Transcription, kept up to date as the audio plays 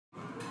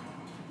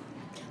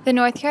The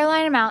North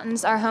Carolina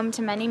mountains are home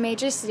to many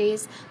major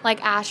cities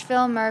like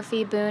Asheville,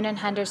 Murphy, Boone, and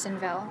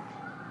Hendersonville.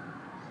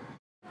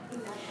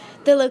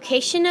 The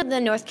location of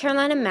the North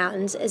Carolina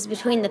mountains is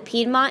between the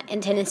Piedmont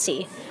and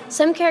Tennessee.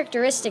 Some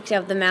characteristics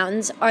of the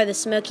mountains are the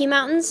Smoky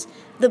Mountains,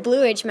 the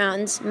Blue Ridge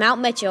Mountains,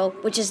 Mount Mitchell,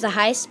 which is the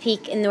highest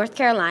peak in North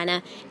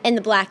Carolina, and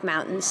the Black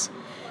Mountains.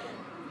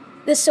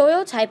 The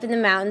soil type in the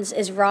mountains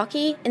is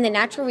rocky, and the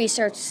natural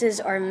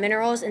resources are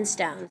minerals and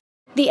stones.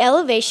 The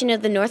elevation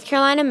of the North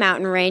Carolina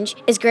mountain range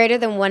is greater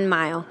than 1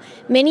 mile.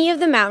 Many of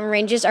the mountain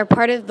ranges are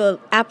part of the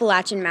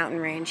Appalachian Mountain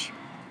Range.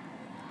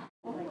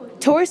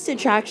 Tourist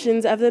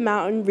attractions of the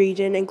mountain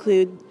region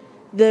include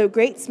the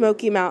Great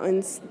Smoky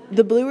Mountains,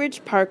 the Blue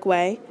Ridge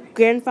Parkway,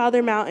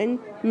 Grandfather Mountain,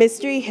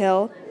 Mystery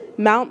Hill,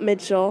 Mount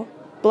Mitchell,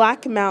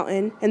 Black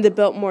Mountain, and the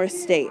Biltmore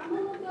Estate.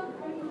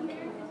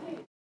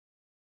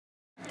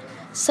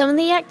 Some of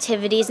the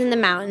activities in the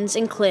mountains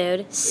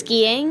include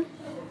skiing,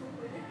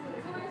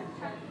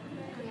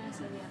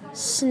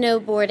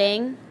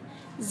 snowboarding,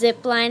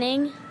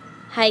 ziplining,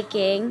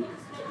 hiking,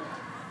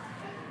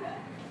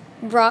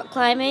 rock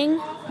climbing,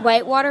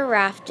 whitewater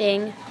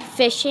rafting,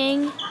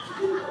 fishing,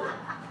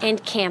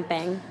 and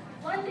camping.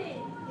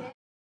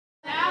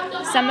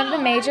 Some of the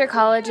major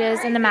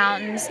colleges in the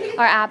mountains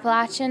are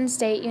Appalachian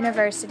State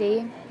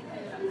University,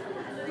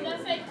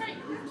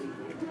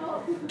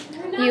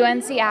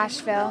 UNC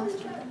Asheville,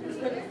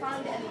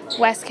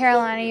 West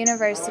Carolina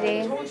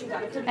University,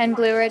 and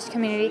Blue Ridge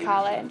Community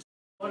College.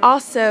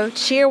 Also,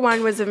 Cheer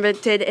 1 was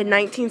invented in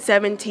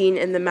 1917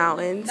 in the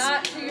mountains,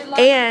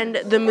 and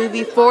the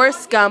movie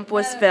Forrest Gump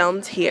was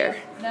filmed here,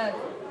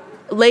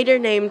 later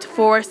named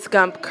Forrest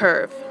Gump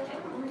Curve.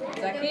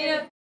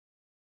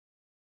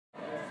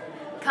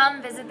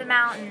 Come visit the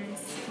mountains.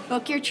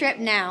 Book your trip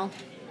now.